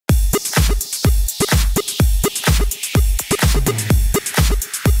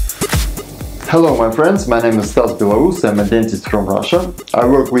Hello my friends, my name is Stas Beloус, I'm a dentist from Russia. I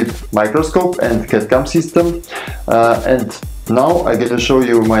work with microscope and CAD system and now I'm going to show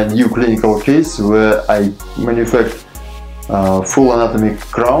you my new clinical case where I manufacture full anatomy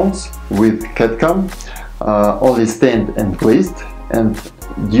crowns with CAD only stained and glazed, and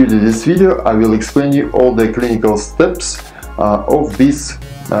due to this video I will explain you all the clinical steps of this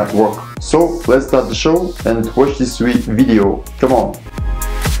work. So let's start the show and watch this video. Come on!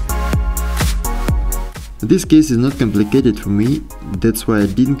 This case is not complicated for me, that's why I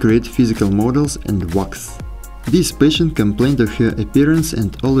didn't create physical models and wax. This patient complained of her appearance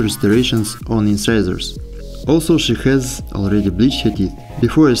and all restorations on incisors. Also, she has already bleached her teeth.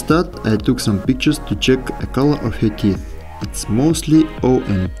 Before I start, I took some pictures to check the color of her teeth. It's mostly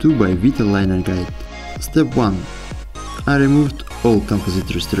OM2 by Vita Liner Guide. Step 1. I removed all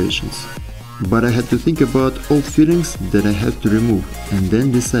composite restorations. But I had to think about old fillings that I have to remove and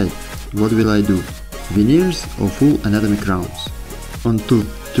then decide what will I do. Veneers or full anatomy crowns. On tooth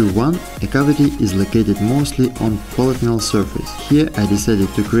 2-1, a cavity is located mostly on palatal surface. Here I decided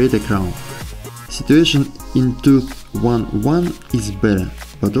to create a crown. Situation in tooth 1-1 is better,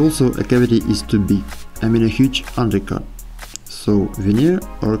 but also a cavity is too big. I mean a huge undercut. So veneer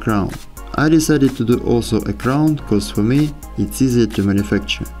or crown. I decided to do also a crown cause for me it's easier to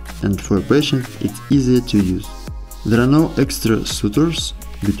manufacture and for a patient it's easier to use. There are no extra sutures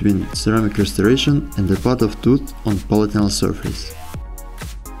between ceramic restoration and the part of tooth on palatal surface.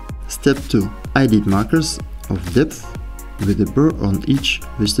 Step 2. I did markers of depth with a burr on each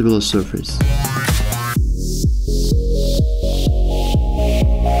vestibular surface.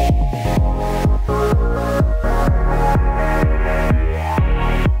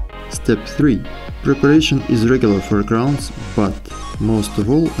 Step 3. Preparation is regular for crowns, but most of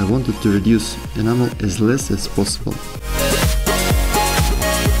all I wanted to reduce enamel as less as possible.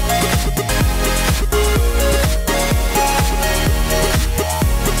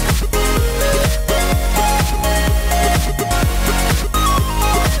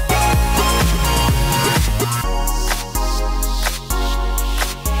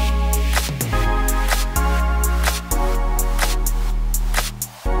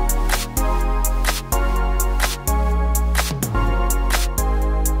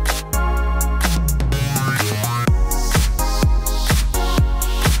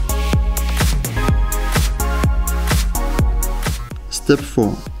 Step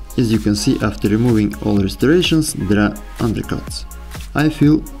 4. As you can see, after removing all restorations, there are undercuts. I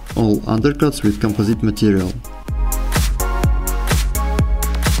fill all undercuts with composite material.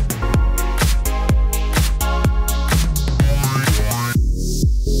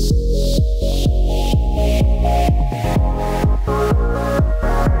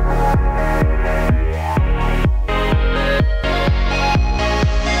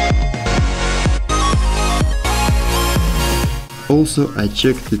 Also, I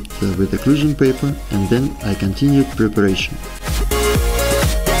checked it with occlusion paper and then I continued preparation.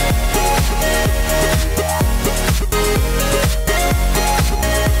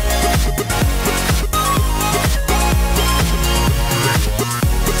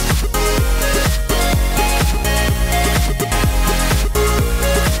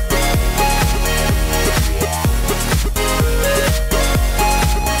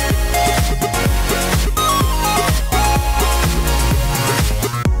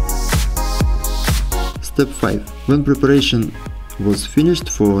 Step 5. When preparation was finished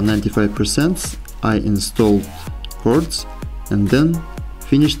for 95%, I installed cords and then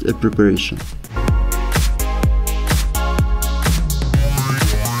finished a preparation.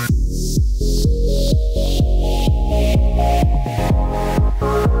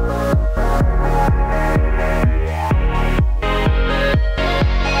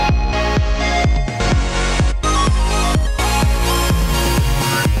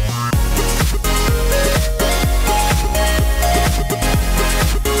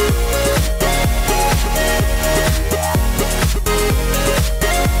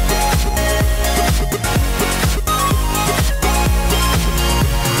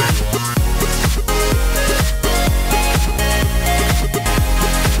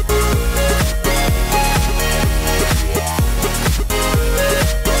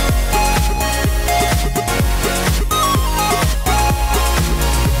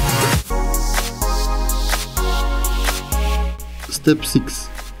 Step 6.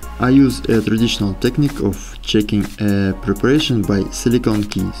 I use a traditional technique of checking a preparation by silicone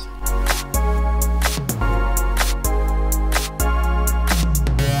keys.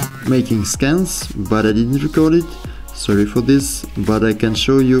 Making scans, but I didn't record it, sorry for this, but I can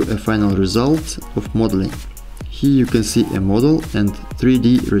show you a final result of modeling. Here you can see a model and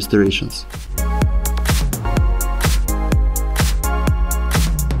 3D restorations.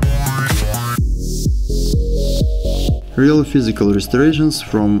 Real physical restorations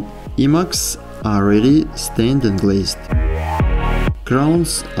from IMAX are ready, stained and glazed.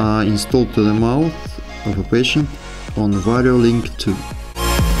 Crowns are installed to the mouth of a patient on Vario Link 2.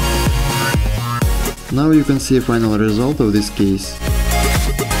 Now you can see a final result of this case.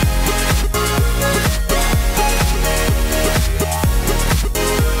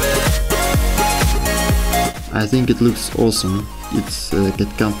 I think it looks awesome. It's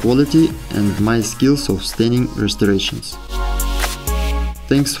CAD quality and my skills of staining restorations.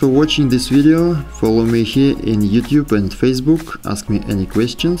 Thanks for watching this video. Follow me here in YouTube and Facebook. Ask me any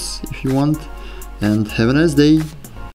questions if you want. And have a nice day!